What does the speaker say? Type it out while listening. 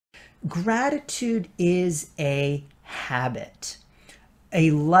Gratitude is a habit.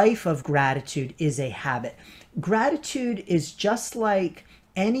 A life of gratitude is a habit. Gratitude is just like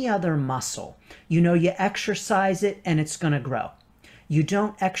any other muscle. You know, you exercise it and it's going to grow. You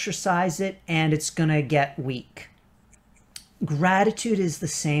don't exercise it and it's going to get weak. Gratitude is the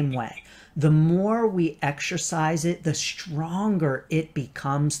same way. The more we exercise it, the stronger it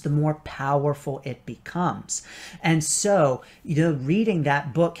becomes, the more powerful it becomes. And so, reading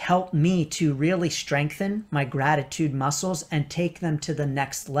that book helped me to really strengthen my gratitude muscles and take them to the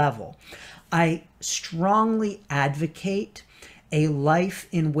next level. I strongly advocate a life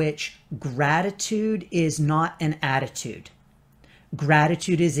in which gratitude is not an attitude.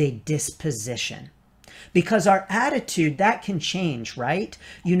 Gratitude is a disposition. Because our attitude, that can change, right?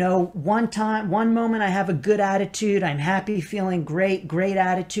 You know, one moment I have a good attitude, I'm happy, feeling great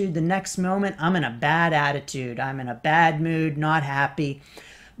attitude. The next moment, I'm in a bad attitude. I'm in a bad mood, not happy.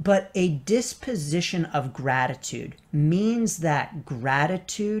 But a disposition of gratitude means that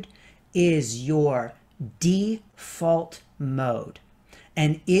gratitude is your default mode.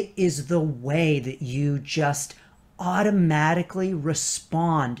 And it is the way that you just automatically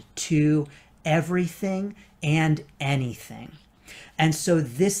respond to everything and anything. And so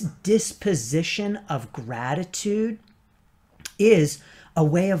this disposition of gratitude is a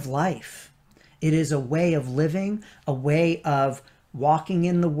way of life. It is a way of living, a way of walking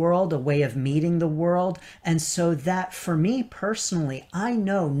in the world, a way of meeting the world. And so that for me personally, I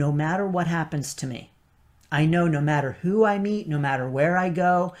know no matter what happens to me, I know no matter who I meet, no matter where I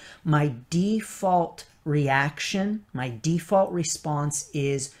go, my default reaction, my default response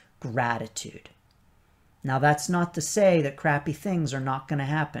is gratitude. Now, that's not to say that crappy things are not going to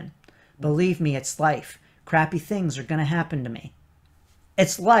happen. Believe me, it's life. Crappy things are going to happen to me.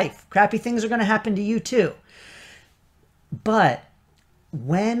 It's life. Crappy things are going to happen to you too. But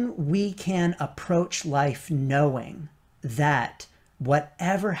when we can approach life knowing that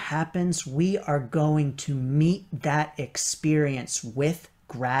whatever happens, we are going to meet that experience with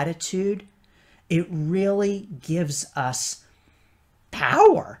gratitude, it really gives us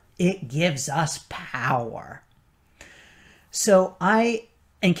power. It gives us power. So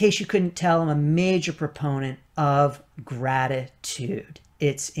in case you couldn't tell, I'm a major proponent of gratitude.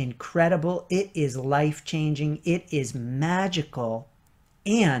 It's incredible. It is life-changing. It is magical.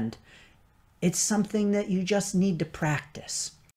 And it's something that you just need to practice.